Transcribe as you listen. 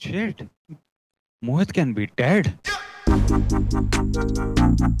Shit. Mohit can be dead.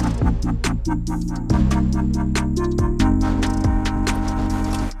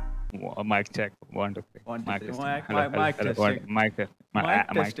 Mic check. 1, 2, 3. One, two, Mic three. testing. Mic, Hello, mic, hello, mic hello. One, testing. mic test. Mic Mic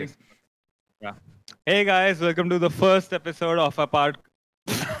testing. testing. Yeah. Hey guys, welcome to the first episode of our part.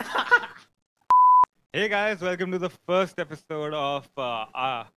 Hey guys, welcome to the first episode of fuck.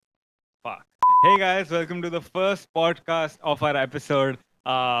 Hey guys, welcome to the first podcast of our episode.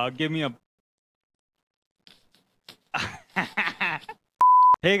 Give me a.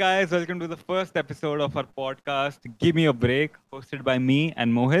 Hey guys, welcome to the first episode of our podcast, Give Me a Break, hosted by me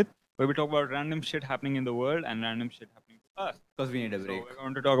and Mohit, where we talk about random shit happening in the world and random shit happening to us. Because we need a So break. we're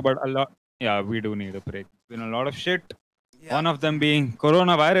going to talk about a lot. Yeah, we do need a break. It's been a lot of shit. Yeah. One of them being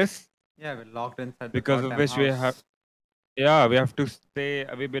coronavirus, Yeah, we're locked inside the because of goddamn which we house. have. Yeah, we have to stay.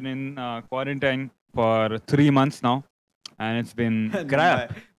 We've been in quarantine for 3 months now, and it's been And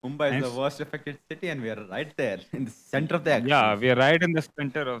crap. Mumbai is And the it's- worst affected city, and we are right there in the center of the action. Yeah, we are right in the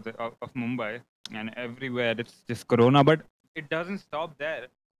center of Mumbai, and everywhere it's just corona. But it doesn't stop there.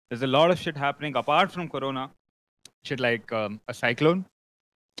 There's a lot of shit happening apart from corona. Shit like a cyclone.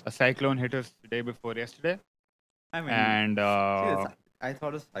 A cyclone hit us the day before yesterday, I mean, and see, I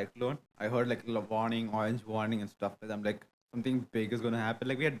thought a cyclone. I heard like warning, orange warning, and stuff like that. I'm like, something big is gonna happen.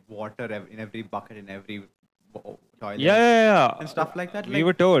 Like we had water in every bucket, in every toilet, yeah, and stuff like that. we Like,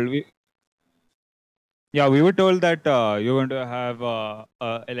 were told. We were told that you're going to have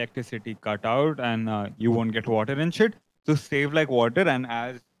electricity cut out and you won't get water and shit. So save like water. And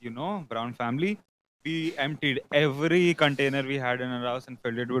as you know, Brown family, we emptied every container we had in our house and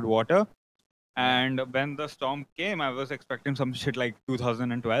filled it with water. And when the storm came, I was expecting some shit like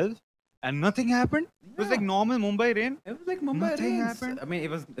 2012, and nothing happened. It was like Yeah. normal Mumbai rain. It was like Mumbai Nothing rains. happened. I mean, it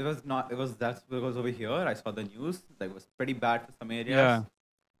was not. It was that's because over here I saw the news. Like it was pretty bad for some areas. Yeah.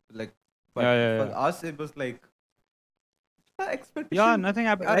 Like, but Yeah. for us it was like our expectations. Yeah, nothing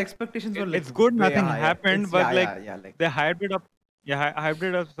happened. Our expectations were like It's good way nothing higher. happened, It's, but like like they hyped it up. Yeah, hyped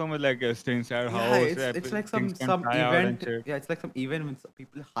it up so much, like stay inside house. it's like things can some fly out and event. shit. Yeah, it's like some event when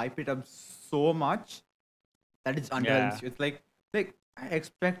people hype it up so much that it's unrealistic. It's like I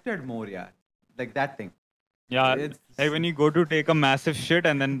expected more, yeah, like that thing. Yeah, It's like when you go to take a massive shit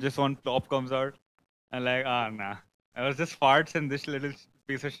and then just one plop comes out, and like, nah, I was just farts in this little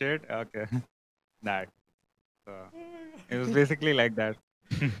piece of shit. Okay, that. So it was basically like that.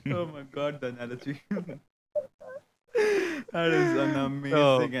 oh my god, the analogy. That is an amazing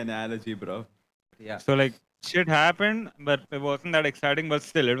So- analogy, bro. Yeah. So like shit happened, but it wasn't that exciting. But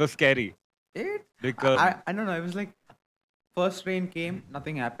still, it was scary It, because I don't know. It was like first rain came,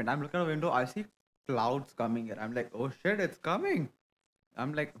 nothing happened. I'm looking out the window, I see clouds coming here. I'm like, oh shit, it's coming.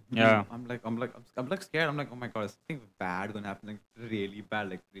 I'm like, Yeah. I'm like scared. I'm like, oh my god, is something bad gonna happen? Like really bad,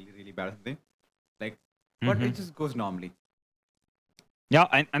 like really bad or something. Like, but Mhm. it just goes normally. Yeah,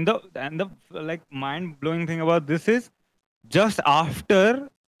 and the like mind blowing thing about this is just after,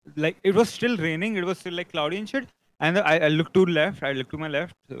 like, it was still raining, it was still like cloudy and shit, and I looked to left, I looked to my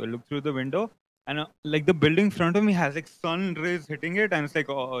left, looked through the window, and like the building in front of me has like sun rays hitting it, and it's like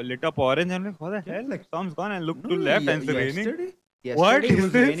lit up orange. I'm like, what the Yeah, hell? like- Storm's gone, and look No, to left, and it's yesterday, raining. Yesterday What it is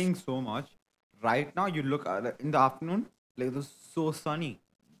was this? raining so much. Right now, you look in the afternoon, like it was so sunny.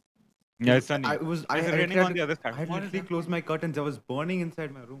 Yeah, it's sunny. It's It's raining on the other side. I had What is literally that? closed my curtains. I was burning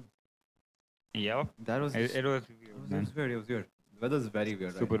inside my room. Yeah, That was it was it weird, was, man. weird. It was weird. The weather's very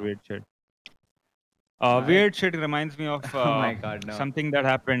weird. Super right now. weird shit. Right. Weird shit reminds me of Oh my God, no. something that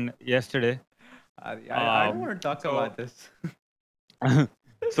happened yesterday. I don't want to talk so- about this.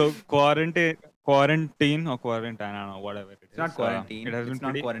 So quarantine or quarantine, I don't know, whatever it is. It's not quarantine. It has been It's not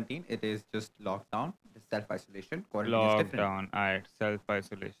pretty quarantine. It is just lockdown. It's self-isolation. Quarantine is different. lockdown. Alright,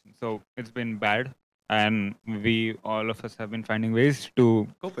 self-isolation. So it's been bad, and we all of us have been finding ways to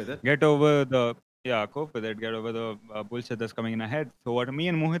Cope with it. get over the cope with it, get over the bullshit that's coming in our head. So what me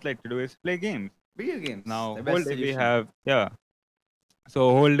and Mohit like to do is play games. Video games. Now the whole best day we solution. have So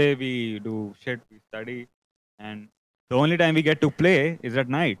whole day we do shit, we study, and the only time we get to play is at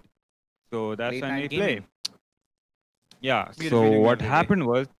night. So that's Late when we night play. gaming. Yeah. We're So feeling what every day. happened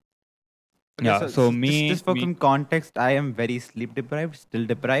was, Okay, yeah. So me, just for me some context, I am very sleep deprived, still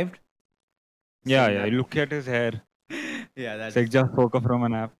deprived. yeah, So yeah. that- Look at his hair. Yeah, that's It's like just woke up from a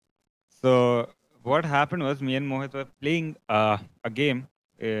nap. So what happened was, me and Mohit were playing a game.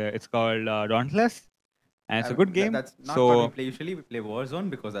 It's called Dauntless, and it's a good game. That's not So what we play usually. We play Warzone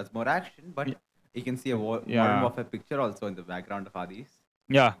because that's more action, but Yeah. you can see a Modern Yeah. Warfare picture also in the background of Adi's.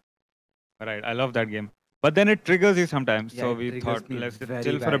 yeah, right. I love that game. But then it triggers you sometimes. Yeah, So it we triggers thought me let's just very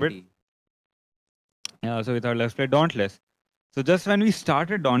chill for a bit. badly. Yeah. So we thought let's play Dauntless. So just when we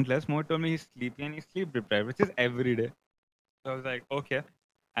started Dauntless, Mo told me he's sleepy and he's sleep deprived, which is every day. So I was like, okay.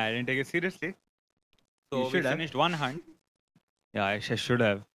 I didn't take it seriously. You So we should have. finished one hunt. Yeah, I should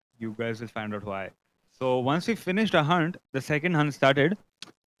have. You guys will find out why. So once we finished a hunt, the second hunt started,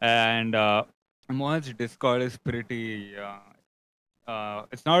 and Mohit's Discord is pretty.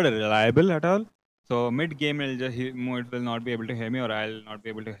 It's not reliable at all. So mid game, Mohit will not be able to hear me, or I'll not be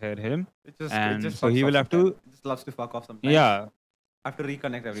able to hear him, It and just so fucks he off will have sometimes. to. It just loves to fuck off sometimes. Yeah, I have to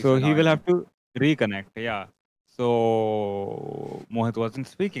reconnect every so so he now will and have then. to reconnect. Yeah. So Mohit wasn't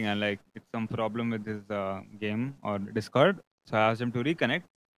speaking, and like it's some problem with his game or Discord. So I asked him to reconnect,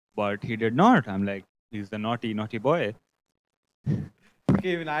 but he did not. I'm like, he's the naughty, naughty boy.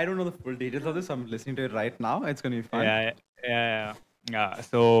 Okay, even I don't know the full details of this. I'm listening to it right now. It's gonna be fun. Yeah, yeah, yeah.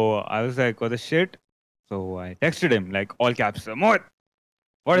 So I was like, what the shit? So I texted him like all caps, Mohit,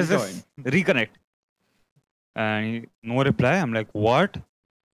 what is Rejoin. this? Reconnect. And no reply. I'm like, what?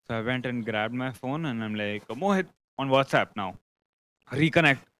 So I went and grabbed my phone and I'm like, Mohit on WhatsApp now.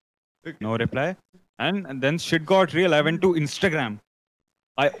 Reconnect. No reply. And then shit got real. I went to Instagram.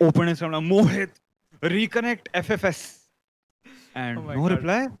 I opened Instagram. Mohit, reconnect FFS. And Oh my no god.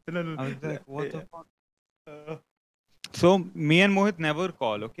 reply. No. I was like, what the Yeah. fuck? So me and Mohit never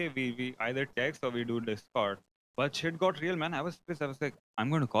call. Okay, we either text or we do Discord. But shit got real, man. I was pissed. I was like, I'm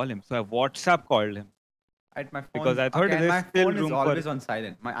going to call him. So I WhatsApp called him At my because phone. I thought Okay, and there's my still phone is room for. always on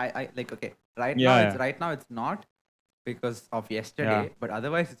silent. I like okay. Yeah, Right now it's not because of yeah, yesterday, but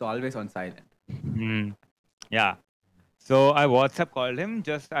otherwise it's always on silent. yeah. Yeah. So I WhatsApp called him.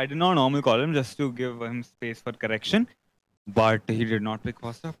 Just I did not normally call him just to give him space for correction. But he did not pick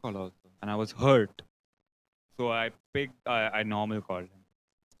WhatsApp call also, and I was hurt. So I picked. I normal called him.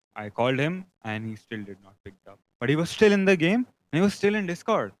 I called him, and he still did not pick up. But he was still in the game, and he was still in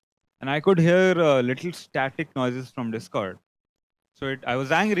Discord, and I could hear little static noises from Discord. So I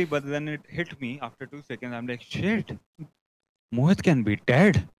was angry, but then it hit me after 2 seconds. I'm like, shit, Mohit can be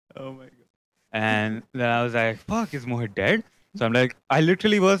dead. Oh my god. And then I was like, fuck, is Mohit dead? So I'm like, I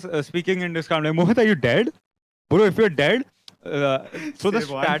literally was speaking in Discord. I'm like, Mohit, are you dead? Bro, if you're dead, so the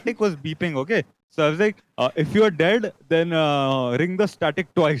Save one. static was beeping, okay? So I was like, if you're dead, then ring the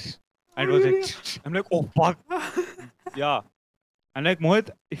static twice. And it was like, I'm like, oh, fuck. Yeah. And like,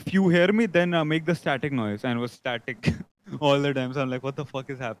 Mohit, if you hear me, then make the static noise. And it was static all the time. So I'm like, what the fuck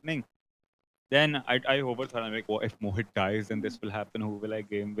is happening? Then I overthought. I'm like, what if Mohit dies, then this will happen. Who will I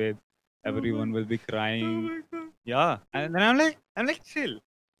game with? Everyone will be crying. Oh my god. Yeah. And then I'm like, chill.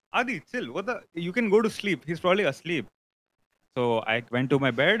 Adi, chill. What the? You can go to sleep. He's probably asleep. So I went to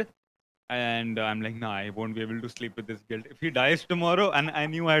my bed and I'm like, nah, I won't be able to sleep with this guilt. If he dies tomorrow and I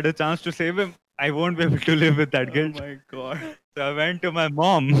knew I had a chance to save him, I won't be able to live with that guilt. Oh my god. So I went to my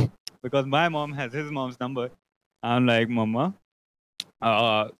mom because my mom has his mom's number. I'm like, Mama,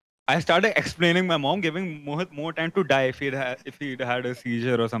 I started explaining my mom, giving Mohit more time to die if he'd had a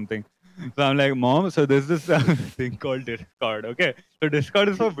seizure or something. So I'm like, Mom, so there's this thing called Discord, okay? So Discord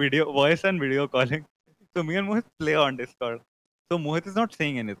is for voice and video calling. So me and Mohit play on Discord. So Mohit is not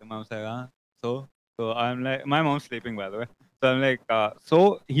saying anything. Mom's like, so I'm like, my mom's sleeping by the way. So I'm like,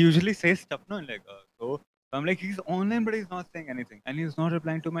 so he usually says stuff, no, like, so I'm like, he's online, but he's not saying anything, and he's not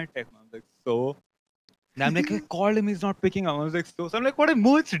replying to my text. I'm like, so. And I'm like, I called him, he's not picking up. I was like, so I'm like, what if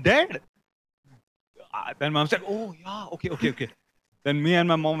Mohit's dead? Then mom said, oh yeah, okay. Then me and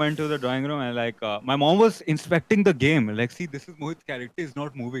my mom went to the drawing room and like, my mom was inspecting the game. Like, see, this is Mohit's character, is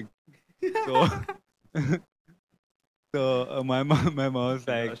not moving. So, my mom was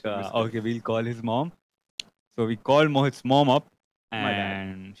like, okay, we'll call his mom. So we called Mohit's mom up, My dad.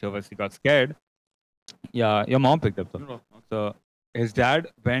 and she obviously got scared. Yeah, your mom picked up though. No, So his dad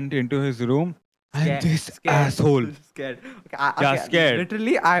went into his room, and Scared, this scared, asshole. Scared. Okay, Yeah, okay, scared.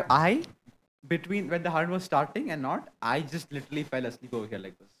 Literally, I between when the hunt was starting and not, I just literally fell asleep over here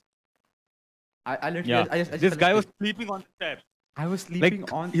like this. I literally, Yeah, I just this fell guy was asleep. sleeping on the chair. I was sleeping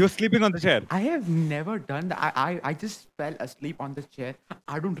Like on. he was sleeping on the chair. I have never done that. I just fell asleep on the chair.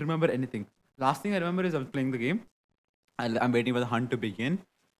 I don't remember anything. Last thing I remember is I was playing the game. I'm waiting for the hunt to begin.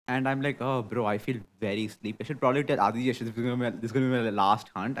 And I'm like, oh, bro, I feel very sleepy. I should probably tell Adi, this is going to be my last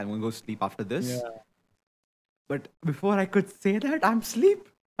hunt. I'm going to go sleep after this. But before I could say that, I'm asleep.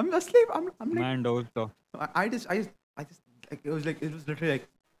 I'm asleep. I'm like, Man dozed off. I just, like, it was literally like,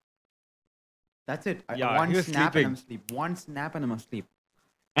 that's it. Yeah, One he was snap and I'm sleeping. asleep. One snap and I'm asleep.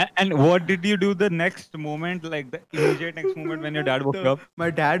 And what did you do the next moment, like the immediate next moment when your dad woke up? My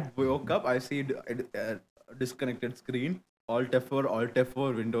dad woke up. I see disconnected screen. Alt F4, Alt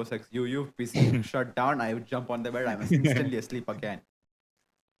F4, Windows X, PC shut down. I would jump on the bed. I'm instantly asleep again.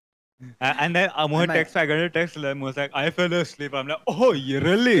 And then Mohan And text, I got a text, and was like, I fell asleep. I'm like, oh, you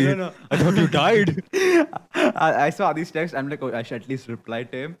no, really? no. I thought you died. I saw these texts. I'm like, oh, I should at least reply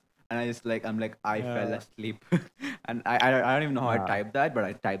to him. And I'm like, I fell Yeah. asleep. And I don't even know how I Yeah. typed that, but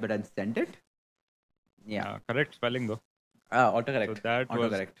I typed it and sent it. Yeah. Correct spelling though. So Autocorrect. that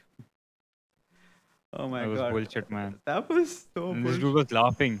Autocorrect. Oh my was god. bullshit, man. That was so And this dude bullshit. was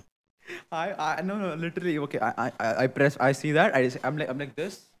laughing. I no, literally. Okay, I press. I see that. I'm like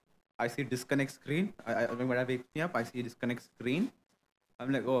this. I see disconnect screen. When I wake me up, I see disconnect screen.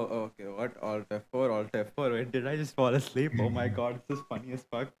 I'm like, oh, okay, what? Alt F4, Alt F4. Wait, did I just fall asleep? Oh my god, this is funny as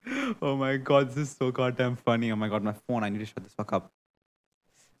fuck. Oh my god, this is so goddamn funny. Oh my god, my phone. I need to shut this fuck up.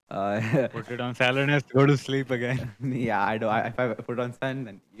 Put it on silent, go to sleep again. Yeah, I do. If I put on sun,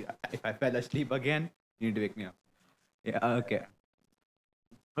 then if I fell asleep again, you need to wake me up. Yeah, okay.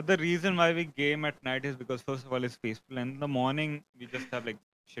 But the reason why we game at night is because first of all it's peaceful, and in the morning we just have like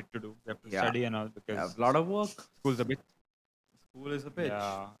shit to do. We have to Yeah. study and all Yeah, because a lot of work. school's a bitch. School is a bitch.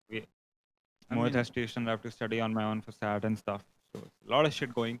 Yeah, I Mohit mean- has tuition. I have to study on my own for SAT and stuff. So it's a lot of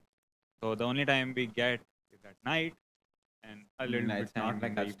shit going. So the only time we get is at night and a little bit. It's not time in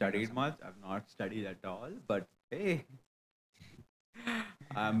like the I've evening or studied something. much. I've not studied at all. But hey,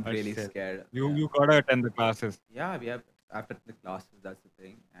 I'm But really still, scared. You gotta attend the classes. Yeah, we have after the classes. That's the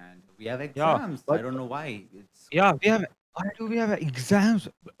thing, and we have Yeah, exams. I but don't know why. It's yeah, we have. Why do we have exams,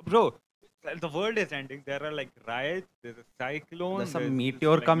 bro? The world is ending. There are like riots. There's a cyclone. there's some There's this,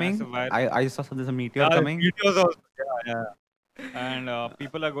 meteor like, coming. massive virus. I saw there's a meteor Yeah, coming. meteors also. Yeah. And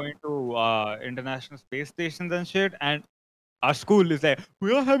people are going to international space stations and shit. And our school is like,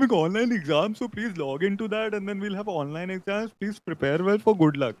 we are having online exams, so please log into that, and then we'll have online exams. Please prepare well for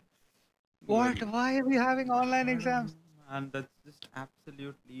good luck. What? Good. Why are we having online exams? And that's just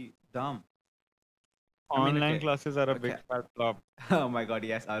absolutely dumb. I mean, Online okay, classes are a big okay. fat flop. Oh my god,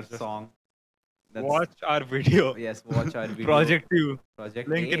 yes, our Just song. Watch our video. Yes, watch our video. Project U. Project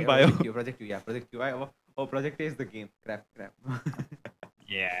Link A in or bio. Project U. Project U. Yeah, Project U. Oh, Project A is the game. Crap.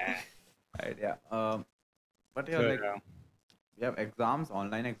 Yeah. Right, yeah. But yeah, So, like we have exams,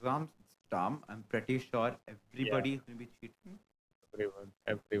 online exams. It's dumb. I'm pretty sure everybody is going to be cheating.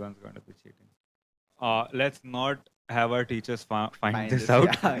 everyone's going to be cheating. Let's not have our teachers find Find this this,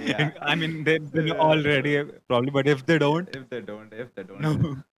 out. yeah. I mean, they're already probably, but if they don't, If they don't.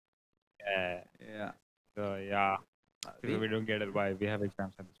 no. Yeah. Yeah. So yeah, We- we don't get it why we have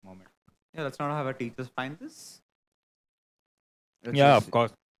exams at this moment. Yeah, let's not have our teachers find this. Let's Yeah, just- of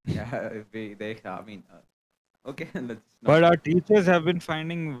course. Yeah, I mean, okay, let's not. But our teachers have been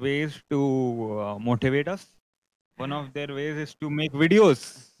finding ways to motivate us. One of their ways is to make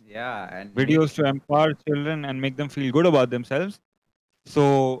videos. Yeah, and Videos to empower children and make them feel good about themselves.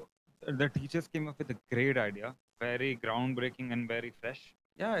 So the teachers came up with a great idea, very groundbreaking and very fresh.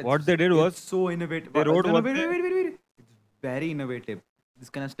 yeah, What they did it's was so innovative. they wrote No, what wait, they- wait. It's very innovative. This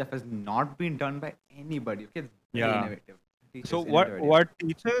kind of stuff has not been done by anybody. Okay, it's very Yeah. innovative. Teachers, So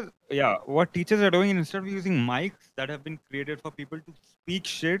innovative idea. what teachers are doing, instead of using mics that have been created for people to speak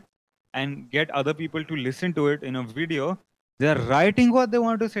shit and get other people to listen to it in a video, they are writing what they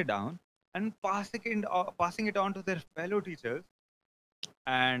want to say down and passing it on to their fellow teachers,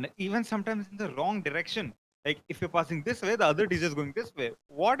 and even sometimes in the wrong direction. Like if you're passing this way, the other teacher is going this way.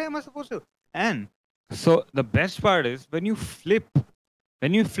 What am I supposed to? And so the best part is when you flip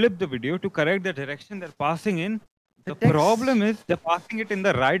the video to correct the direction they're passing in. The The problem is they're passing it in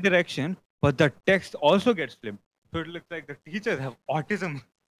the right direction, but the text also gets flipped. So it looks like the teachers have autism.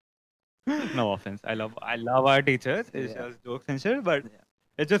 No offense. I love our teachers. It's Yeah. just jokes and shit, but Yeah.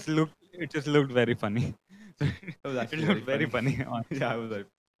 it just looked very funny. It was It actually looked very funny. honestly. Yeah, I was like,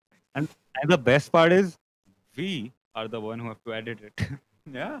 And the best part is we are the one who have to edit it.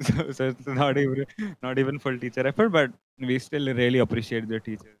 yeah. So it's not even full teacher effort, but we still really appreciate the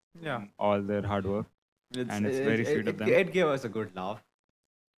teachers. Yeah. and all their hard work. And it's very sweet of them. It gave us a good laugh.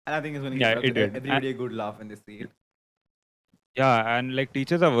 And I think it's going to Yeah, give it did. everybody a good laugh when they see it. Yeah, and like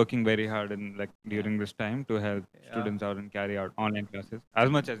teachers are working very hard in like during this time to help Yeah. students out and carry out online classes. As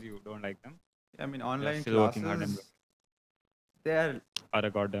much as you don't like them, I mean, online still working hard and classes, they're are a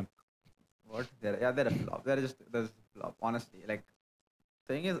goddamn. what? They're a flop. There's a flop. Honestly, like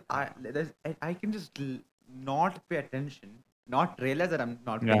thing is, I can just not pay attention, not realize that I'm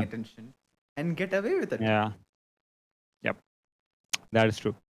not paying Yeah. attention, and get away with it. Yeah. Yep. That is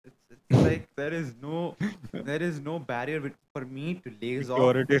true. It's like there is no barrier for me to laze off.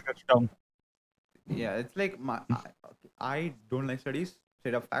 Security system. Yeah, it's like I don't like studies,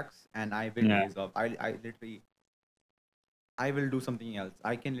 straight up facts, and I will Yeah. laze off. I will do something else.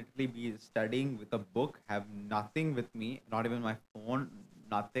 I can literally be studying with a book, have nothing with me, not even my phone,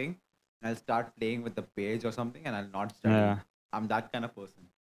 nothing, I'll start playing with the page or something, and I'll not study. Yeah. I'm that kind of person.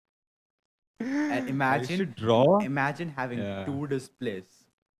 And I used to draw. imagine having Yeah. two displays.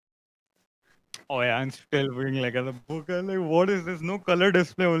 Oh yeah, I'm still being like at the book. I'm like, what is this? No color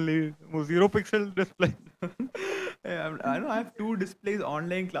display only. Zero pixel display. Yeah, I know I have two displays,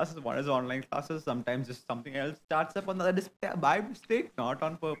 online classes. One is online classes. Sometimes just something else starts up on the other display by mistake, not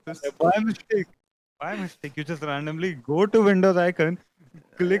on purpose. By mistake. By mistake. You just randomly go to Windows icon,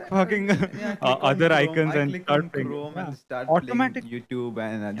 click fucking Yeah, click on other Chrome. icons I and click start on playing it. Chrome Yeah. and start playing Automatic. YouTube,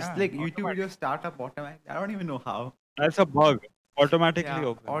 and just Yeah. like YouTube Automatic. videos start up automatically. I don't even know how. That's a bug. Automatically Yeah,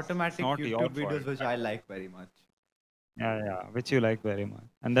 opens. It's automatic not your YouTube fault. videos, which I like very much. Yeah, yeah, which you like very much.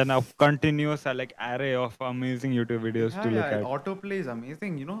 And then a continuous like array of amazing YouTube videos Yeah, to look yeah. at. Autoplay is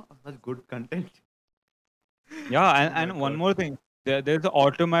amazing. Such good content. Yeah, Oh my and one god. more thing. There's an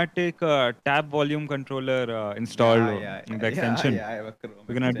automatic tab volume controller installed Yeah, yeah, in yeah, the yeah, extension. yeah. I have a Chrome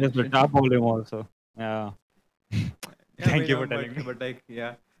You can adjust the extension. tab volume also. Yeah. Yeah, Thank we you know, for telling me. but like,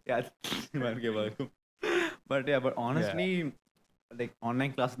 yeah, yeah. Okay, welcome. But yeah, but Yeah. honestly, like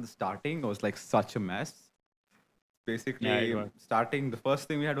online class in the starting was like such a mess. Yeah, it Basically, was starting the first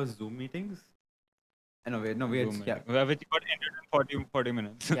thing we had was Zoom meetings. And no, we had Zoom yeah, meeting. Which got ended in 40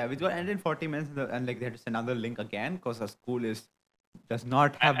 minutes. yeah, we got ended in 40 minutes, and like they had to send another link again because our school is does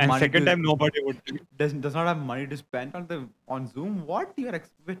not have And money second to time nobody would. does not have money to spend on Zoom. What you're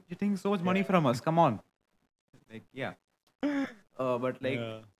expecting so much money Yeah. from us? Come on, like yeah. But like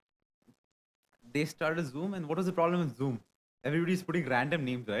Yeah. they started Zoom, and what was the problem with Zoom? Everybody's putting random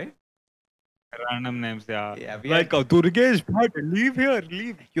names, right? Random names, yeah. Yeah, we had Like Durgesh Bhatt, leave here,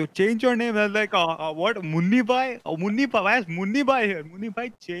 leave. You change your name. I was like, what? Munni Bhai? Munni Bhai? Why is Munni Bhai here? Munni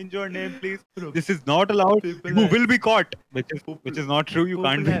Bhai, change your name, please. bro, This is not allowed. people You had will be caught. Which people is not true. You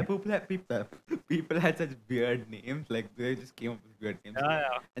can't be. people had such weird names. Like they just came up with weird names. Yeah,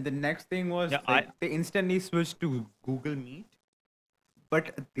 yeah. And the next thing was Yeah, like they instantly switched to Google Meet.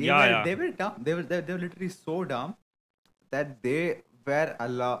 But yeah, yeah. they were dumb. They were literally so dumb that they were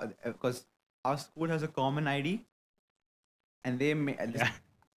allowed because our school has a common ID, and Yeah,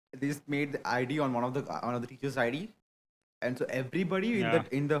 they just made the ID on one of the teachers' ID, and so everybody yeah.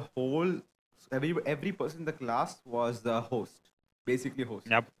 in the whole every person in the class was the host, basically host.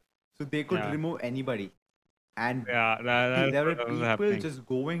 Yep. So they could Yeah. remove anybody, and Yeah, that's there were what was people happening. just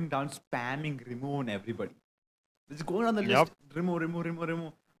going down spamming remove on everybody. Just going on the Yep. list, remove, remove, remove,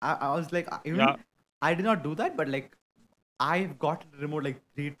 remove. I was like, Yeah. I did not do that, but like I've got removed like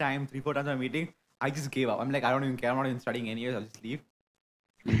 3, 4 times in a meeting. I just gave up. I'm like, I don't even care. I'm not even studying anyways. I'll just leave.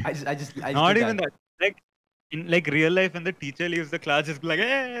 I just Not did even that. that. Like in like real life, when the teacher leaves the class, just be like,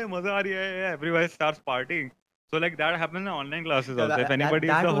 hey, maza aa rahi hai, hey, everybody starts partying. So like that happens in online classes Yeah, also. If anybody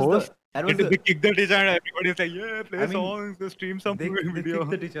is the host, that was they the. kick the teacher and everybody's like, yeah, I play mean, songs, stream some they video. kicked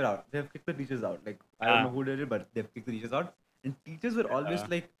the teacher out. They've kicked the teachers out. Like I don't Yeah, know who did it, but they've kicked the teachers out. And teachers were always yeah.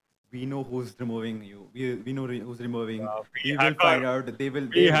 like, we know who's removing you. We know who's removing. Free We will hacker, find out.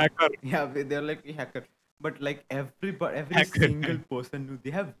 free hacker, Yeah, they're like we hacker. But like every hacker. single person knew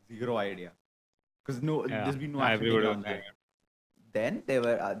they have zero idea because Yeah, there's been no yeah, action taken everybody was on doing that. it.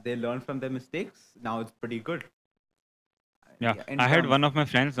 Then they learned from their mistakes. Now it's pretty good. Yeah, Yeah, in I had terms. one of my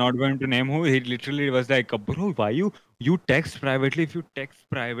friends, not going to name who, he literally was like, bro, why you text privately? If you text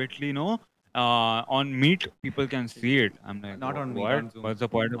privately, no, on Meet, people can see it. I'm like, Not on Meet, what? on Zoom. What's the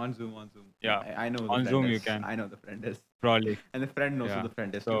point of? On Zoom, on Zoom. Yeah, I know who the on friend Zoom you is. can I know the friend is. probably. And the friend knows who Yeah. the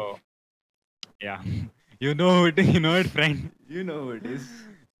friend is too. So yeah, you know it. You know it, friend. You know who it is.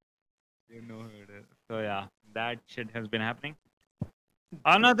 You know who it is. So yeah, that shit has been happening.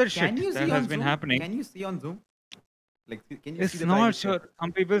 Another shit Can you that see has on been Zoom? happening. Can you see on Zoom? Like, can you see It's the not private chat? sure.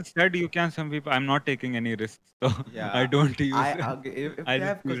 Some people said you can. Some people. I'm not taking any risks, so I Yeah, don't use. okay, if I they just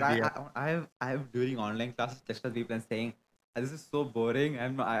have, because use DM. I have during online classes texted people and saying, this is so boring.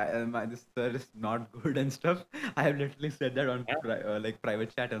 This sir is not good and stuff. I have literally said that on Yeah. like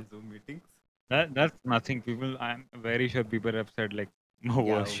private chat on Zoom meetings. That's nothing. People, I'm very sure people have said like no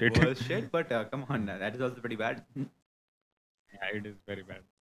Yeah, worse shit. worse shit. But come on, that is also pretty bad. Yeah, it is very bad.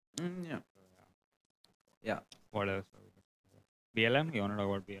 Yeah, So, yeah. yeah. What else? BLM? You want to talk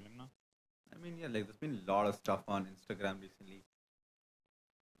about BLM now? I mean, yeah, like there's been a lot of stuff on Instagram recently.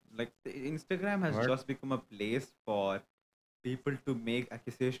 Like Instagram has What? just become a place for people to make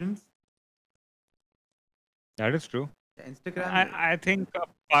accusations. That is true. Yeah, Instagram, I think a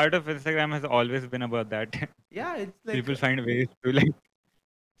part of Instagram has always been about that. yeah, it's like People find ways to like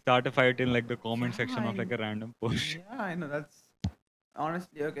start a fight in like the comment yeah, section of like a random post. yeah, I know that's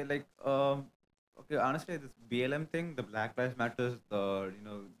honestly okay. Like okay, honestly, this BLM thing, the Black Lives Matters, the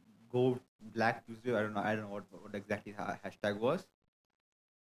go Black Tuesday. I don't know what exactly hashtag was.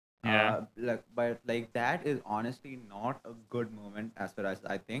 Yeah. But like that is honestly not a good moment as far as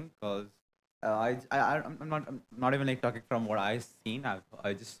I think, because I'm not even like talking from what I've seen.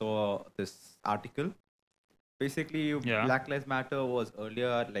 I just saw this article. Basically, Yeah. Black Lives Matter was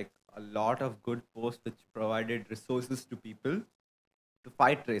earlier like a lot of good posts which provided resources to people to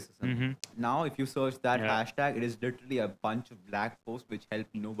fight racism. Mm-hmm. Now, if you search that Yeah. hashtag, it is literally a bunch of black posts which help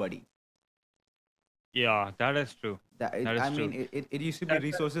nobody. Yeah. That is true. That I is mean, true. it used to be That,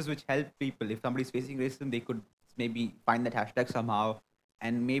 resources which help people. If somebody's facing racism, they could maybe find that hashtag somehow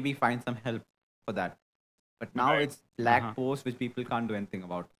and maybe find some help for that. But now right. it's Uh-huh. black posts which people can't do anything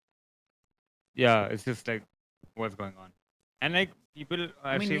about. Yeah. It's just like what's going on, and like people.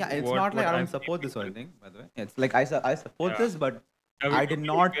 I I've mean, seen yeah, it's not like what I don't I've seen support this or people. anything, by the way. It's like I support Yeah. this, but Yeah, I did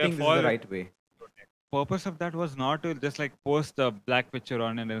not we are think this is the for right way. purpose of that was not to just like post a black picture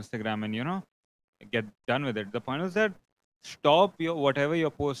on an Instagram and get done with it. The point was that stop your whatever you're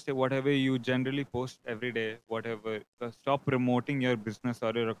posting, whatever you generally post every day, whatever. Stop promoting your business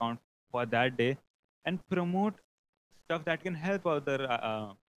or your account for that day, and promote stuff that can help out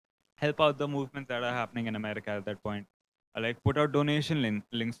the movements that are happening in America at that point. Like put out donation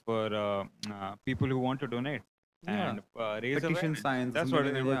links for people who want to donate Yeah, and raise petition awareness. signs or That's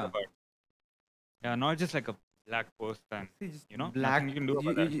something what like it that. was Yeah. about. Yeah, not just like a black post and See, just nothing you black. can do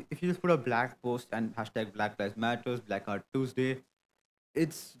about that. If you just put a black post and hashtag Black Lives Matters, Black Art Tuesday,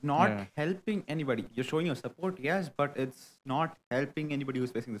 it's not Yeah, helping anybody. You're showing your support, yes, but it's not helping anybody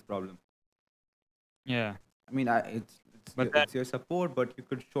who's facing this problem. yeah. I mean, But then, it's your support, but you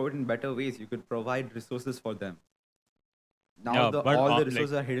could show it in better ways. You could provide resources for them. Now yeah, the but all the like,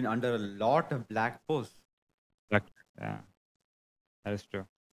 resources are hidden under a lot of black posts. like, yeah, that is true.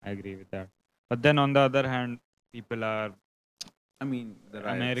 I agree with that. But then on the other hand, people are I mean,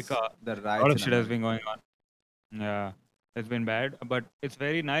 America. the A lot riots of in shit has America. been going on. Yeah, it's been bad, but it's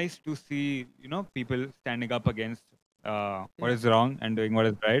very nice to see people standing up against what Yeah, is wrong and doing what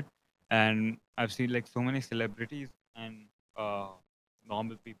is right. And I've seen like so many celebrities and uh,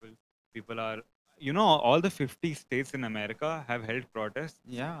 normal people. People are all the 50 states in America have held protests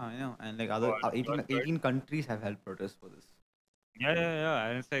yeah, I know. And like for other George Floyd. 18 countries have held protests for this. Yeah, yeah, yeah.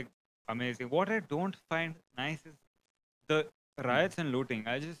 And it's like amazing. What I don't find nice is the riots and looting.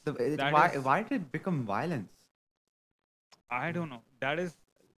 That is, Why did it become violence? I don't know.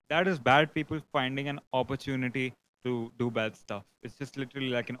 That is bad people finding an opportunity to do bad stuff. It's just literally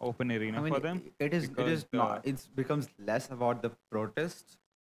like an open I arena mean, for them it because is not. It becomes less about the protests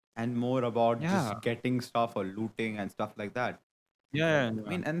and more about yeah, just getting stuff or looting and stuff like that. yeah, yeah, I yeah.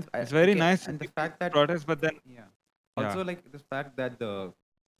 mean, and It's very again, nice to and the see people fact that protest, but then yeah, yeah, also like the fact that the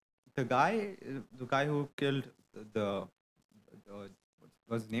guy who killed the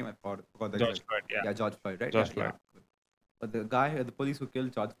what's his name? I forgot the George exact. Floyd, yeah, Yeah, George Floyd, right? Yeah, George yeah. Floyd. But the police who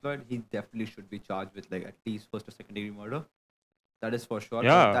killed George Floyd, he definitely should be charged with like at least first or second degree murder. That is for sure.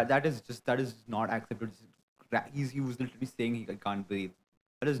 Because Yeah, that is not acceptable. He was literally saying he can't breathe.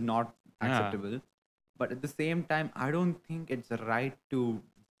 That is not yeah, acceptable. But at the same time, I don't think it's right to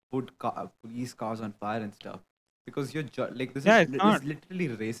put police cars on fire and stuff because like yeah. It's this not. is literally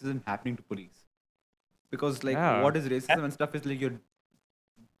racism happening to police. Because like Yeah, what is and- racism and stuff is like you're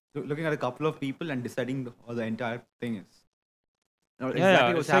looking at a couple of people and deciding how the entire thing is. yeah, Exactly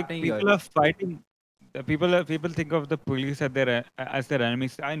yeah. what's It's like happening here. people are fighting. The people think of the police as their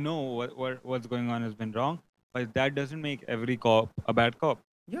enemies. I know what's going on has been wrong, but that doesn't make every cop a bad cop.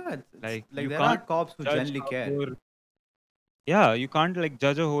 Yeah, it's Like like you there are can't cops who judge genuinely a care. whole yeah, you can't like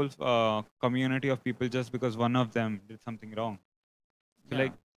judge a whole community of people just because one of them did something wrong. So Yeah.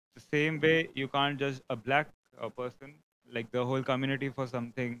 like the same way you can't judge a black person, like the whole community for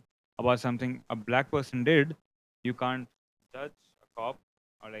something about something a black person did. You can't judge a cop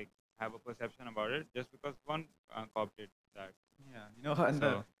or like have a perception about it just because one cop did that. Yeah, and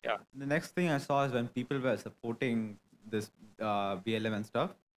So yeah, the next thing I saw is when people were supporting this BLM and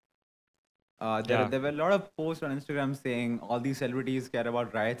stuff. yeah. There were a lot of posts on Instagram saying all these celebrities care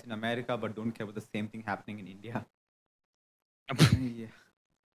about riots in America but don't care about the same thing happening in India. Yeah.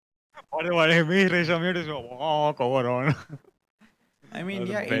 What I mean, Resham, you just walk over on. I That mean, was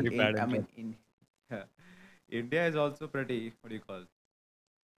a yeah, very bad intro. yeah, India is also pretty. What do you call it?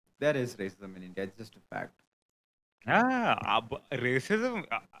 There is racism in India. It's just a fact. Yeah, racism.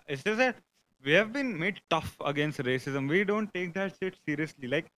 It's just that we have been made tough against racism. We don't take that shit seriously.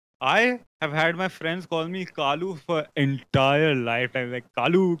 Like I have had my friends call me Kalu for entire lifetime, like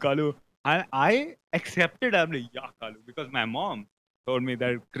Kalu, Kalu, and I accepted. I'm like, yeah, Kalu, because my mom told me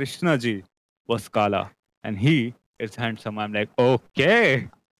that Krishna ji was Kala and he is handsome. I'm like, okay,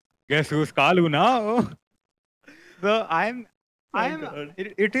 guess who's Kalu now? So My I'm God.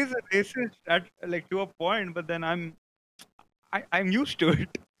 it is a racist at like to a point, but then I'm used to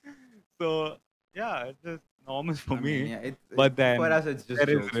it. So yeah, it's just normal for I mean, me. yeah, But for then us it's just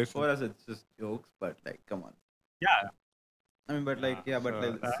there is jokes. racism. For us it's just jokes, but like, come on. Yeah. I mean, but like, yeah, but So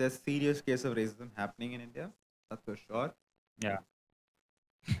like, it's a serious case of racism happening in India. That's for sure, yeah.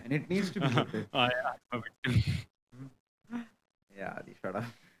 and it needs to be looked. I'm a victim. Yeah, Adi, shut up.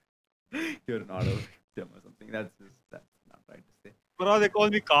 You're not a victim or something. That's not right to say. Bro, they call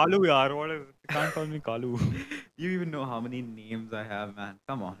me Kalu, yaar. What is it? They can't call me Kalu. You even know how many names I have, man.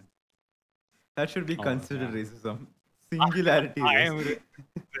 Come on. That should be Oh, considered yeah. racism. Singularity I race.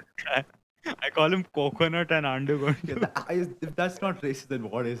 am I call him Coconut and Yeah, Andugundu. if that's not racist, then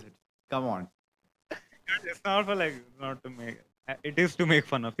what is it? Come on. It's not for like not to make. It is to make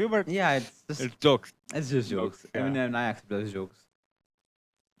fun of you, but Yeah, it's jokes. it's just Jokes, jokes. I yeah. mean, and I accept those jokes.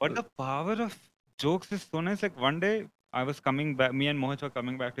 But the power of jokes is so nice. Like one day, I was coming back. Me and Mohit were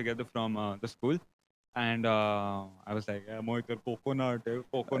coming back together from the school, and I was like, yeah, "Mohit, coconut, Yeah,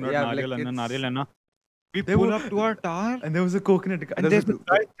 like nariyal, anna, it's nariyal, anna." We there pull were up to our tower, and there was a coconut. and there's a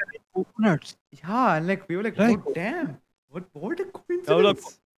guy selling coconuts. Yeah, and like we were like, Like, oh damn, what a I was like,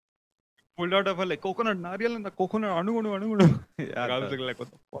 coincidence. pulled out of her like coconut, nariyal, and the coconut, anu. Yeah, Like, I was like, what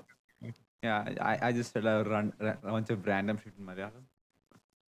the fuck? yeah. I just said a bunch of random shit in Malayalam.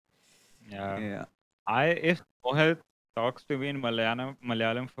 Yeah. Yeah. If Mohit talks to me in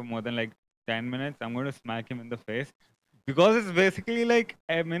Malayalam for more than like 10 minutes, I'm going to smack him in the face because it's basically like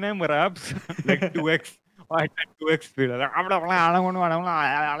Eminem raps like 2x or at 2x speed. Like, Oh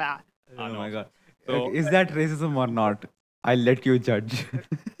I my know. god. So Okay, is that racism or not? I'll let you judge.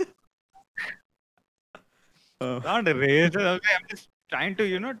 not racist. Okay, I'm just trying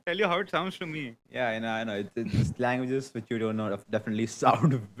to tell you how it sounds to me. Yeah, I know. It's just languages which you don't know definitely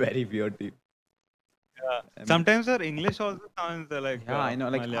sound very weird to you. Yeah. I mean, Sometimes our English also sounds like yeah, I know.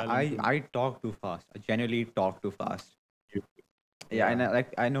 Like Malayalam to me. I talk too fast. I genuinely talk too fast. Yeah, and Yeah.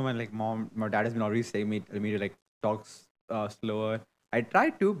 I know my my dad has been always saying me to like talk slower. I try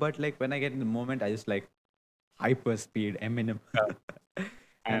to, but like when I get in the moment, I just like hyper speed Eminem,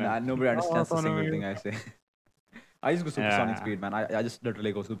 and And nobody understands the single yeah. thing I say. I just go supersonic speed, man. I just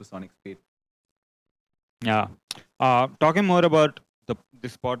literally go supersonic speed. Yeah. Talking more about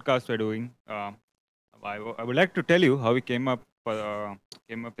this podcast we're doing, I would like to tell you how we came up with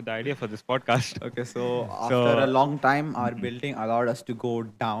the idea for this podcast. Okay, so after a So long time, our Mhm. building allowed us to go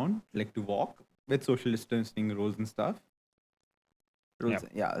down, like to walk with social distancing rules and stuff. Rules,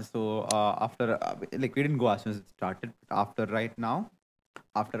 yeah, yeah. So after like we didn't go as soon as it started. But after right now,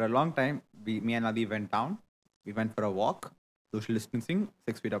 after a long time, me and Adi went down. We went for a walk, social distancing,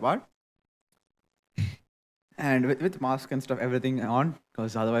 6 feet apart, and with mask and stuff, everything on,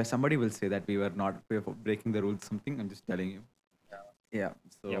 because otherwise somebody will say that we were breaking the rules. Something. I'm just telling you. Yeah. yep.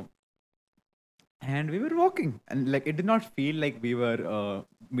 So and we were walking, and like it did not feel like we were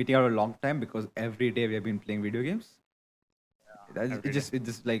meeting out a long time because every day we have been playing video games. Every day. It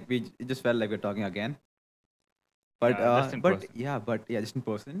just like it just felt like we're talking again. Just in person. But yeah, just in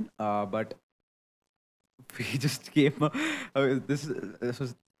person. But we just came. This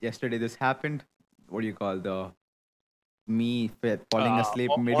was yesterday. This happened. What do you call the falling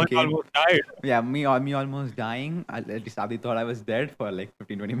asleep mid One game? almost died. Yeah, me almost dying. At least Adi thought I was dead for like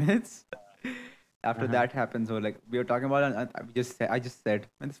 15-20 minutes. After Uh-huh. that happened, so like we were talking about it, and I just said,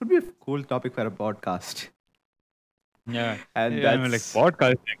 man, this would be a cool topic for a podcast. Yeah. And Yeah, I'm like that's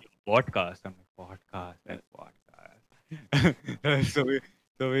podcast. I'm like podcast.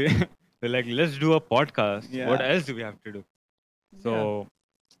 So we we're like, let's do a podcast. What yeah. else do we have to do? Yeah. So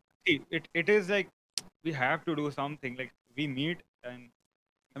it is like we have to do something. Like we meet and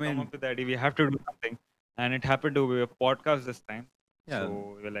I come mean, up with the idea. We have to do something, and it happened to be a podcast this time. yeah.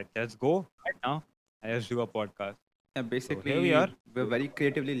 So we're like, let's go right now. And let's do a podcast. Yeah, So basically, here we are. we're very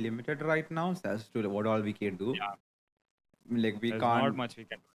creatively limited right now as to what all we can do. Yeah, I mean, like we there's not can't. much we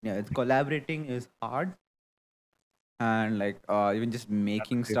can do. Yeah, it's collaborating is hard, and like even just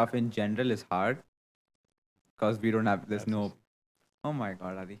making That's it. stuff in general is hard because we don't have. There's That's no. Oh my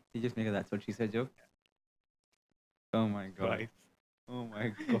god, Adi, you just make a that's what she said joke. Oh my god. right. Oh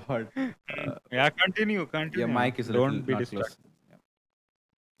my god. Yeah, continue. Your mic is a Don't little be not distracted. close.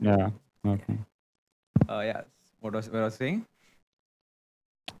 Yeah. Okay. Yeah. What I was saying?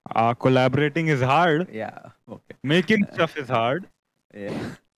 Collaborating is hard. Yeah. Okay. Making stuff is hard.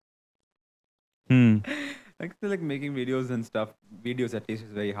 Yeah. Hmm. Like making videos and stuff. Videos at least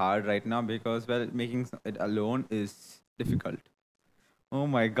is very hard right now because well, making it alone is difficult. Oh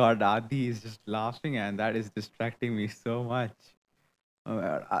my god, Adi is just laughing and that is distracting me so much.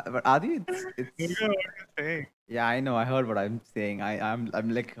 But Adi, You it's know what you're saying. yeah, I know. I heard what I'm saying. I'm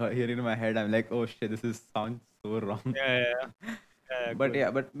like hearing in my head. I'm like, oh shit, this is sounds so wrong. Yeah, yeah, yeah. Yeah, But good.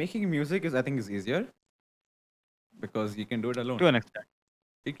 yeah, but making music is I think is easier because you can do it alone. To an extent.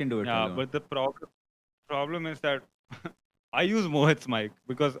 You can do it Yeah, alone. but the problem is that I use Mohit's mic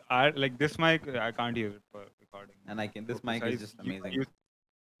because I like this mic. I can't use it for recording. And I can. So This mic is besides, just I amazing. use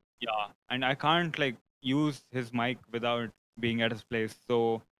yeah, and I can't like use his mic without being at his place.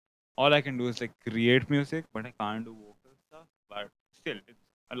 So all I can do is like create music, but I can't do vocal stuff. But still, it's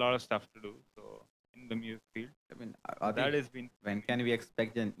a lot of stuff to do. So in the music field, I mean, so that Adi, has been when can we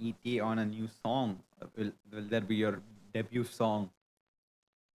expect an ET on a new song? Will there be your debut song?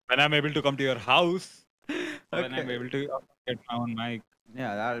 when I'm able to come to your house, or when I'm Okay. able to get my own mic.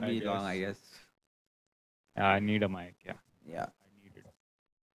 Yeah, that'll I be long, guess. I guess. Yeah, I need a mic. Yeah, Yeah. I need it.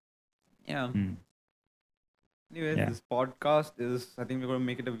 Yeah. Hmm. Anyways, Yeah. this podcast is. I think we're gonna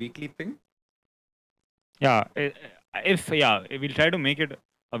make it a weekly thing. Yeah, if yeah, we'll try to make it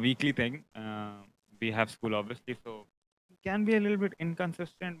a weekly thing. We have school obviously, so it can be a little bit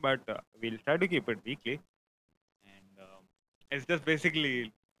inconsistent, but we'll try to keep it weekly. And it's just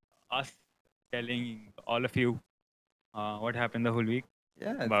basically us telling all of you what happened the whole week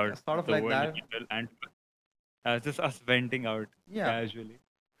Yeah, about it's sort of the like world in that. general, and just us venting out Yeah. casually.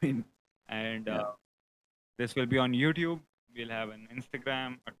 I mean, And yeah. this will be on YouTube. We'll have an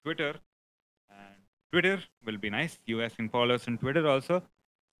Instagram, a Twitter, and Twitter will be nice. You guys can follow us on Twitter also.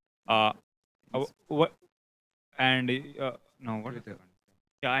 Uh, what and no, what is Twitter. it?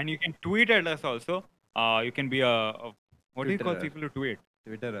 Yeah, and you can tweet at us also. You can be a what do you call Twitterer. people who tweet?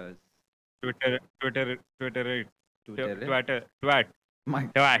 Twitterers. Twitter, Twitter. twat, My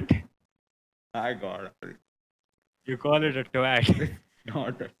twat. I got it. You call it a twat.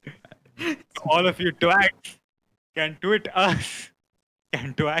 Not. All of you twats can tweet us,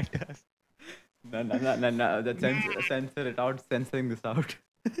 can twat us. No. That censor it out. Censoring this out.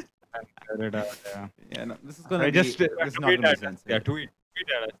 Censor it out, yeah. Yeah, no, this is gonna I be. just This is not tweet gonna be at us. Yeah, censored. tweet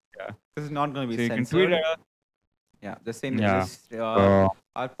at us. Yeah. This is not gonna be So you can tweet censored. at us. Yeah, the same. Yeah. Just So, our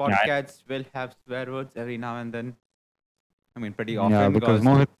yeah, podcasts will have swear words every now and then. I mean, pretty yeah, often because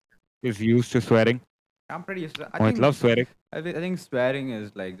Mohit is used to swearing. I'm pretty used to. I Mohit think loves swearing. I think swearing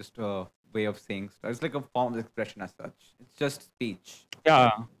is like just a way of saying stuff. It's like a form of expression as such. It's just speech. Yeah,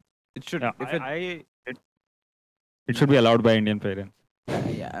 It should. yeah. If It should be allowed by Indian parents.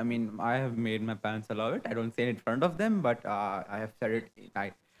 yeah, I mean, I have made my parents allow it. I don't say it in front of them, but I have said it.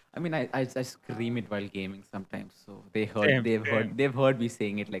 I scream it while gaming sometimes. So Same, same. they've heard me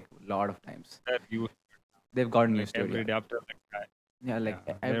saying it like a lot of times. That you They've gotten like used to it. every Yeah, day after like yeah like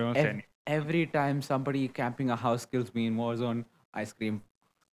yeah, they don't say anything. every time somebody camping a house kills me in Warzone, I scream.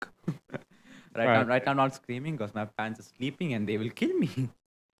 Right now, I'm not screaming because my parents are sleeping and they will kill me.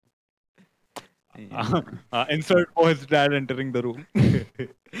 Yeah. Insert Mohit's dad entering the room.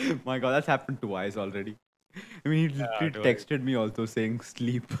 My God, that's happened twice already. I mean, he literally twice. texted me also saying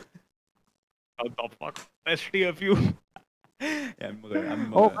sleep. How the fuck? STFU. Yeah,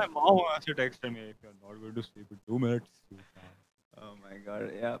 I'm Oh, my mom wants to text me if you're not going to sleep in 2 minutes. You can't. oh my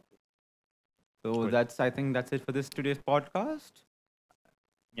God, yeah. So Good. I think that's it for this today's podcast.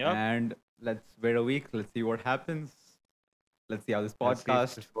 Yep. And let's wait a week. Let's see what happens. Let's see how this Let's see if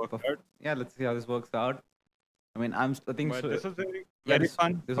podcast. this works out. Yeah, let's see how this works out. I mean, I think But so. this was very, Yeah, very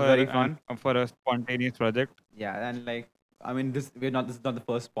fun. this was very for fun. for a spontaneous project. Yeah, and like, I mean, this is not the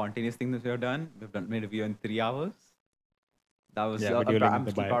first spontaneous thing that we've done. We've made a video in 3 hours. That was Yeah, video link in I'm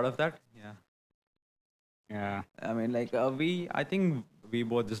the still bio. proud of that. Yeah. Yeah. I mean, like I think we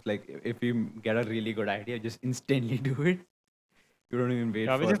both just like if we get a really good idea, just instantly do it. You don't even wait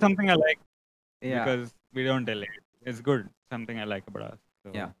Yeah, for. which is something I like Yeah. because we don't delay. It's good. Something I like about us.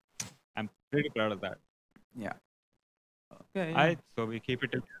 So Yeah. I'm pretty proud of that. Yeah. Okay. Alright, so we keep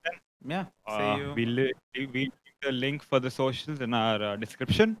it till then. Yeah. See you. We leave the link for the socials in our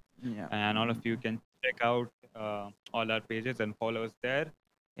description, Yeah. and all of you can check out all our pages and follow us there.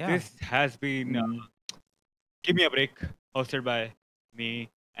 Yeah. This has been Give Me a Break, hosted by me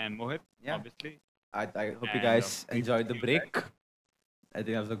and Mohit, Yeah. obviously. I hope you And, guys we enjoyed the see you break. I think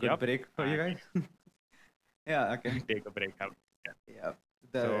that was a good Yup. break for you guys. Yeah. Okay. Take a break. Yeah. Yeah.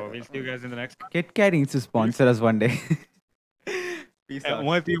 So we'll see you guys in the next one. KitKat needs to sponsor us one day. Peace out.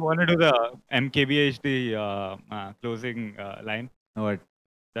 Mohit, you want to do the MKBHD closing line? What?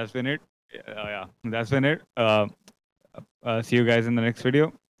 That's been it. Yeah, that's been it. See you guys in the next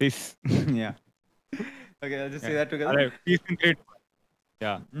video. Peace. Yeah. Okay, let's just say that together. All right. Peace in 3, 2, 1.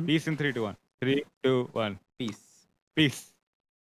 Yeah. Mhm. Peace in 3, 2, 1. 3, 2, 1. Peace. Peace.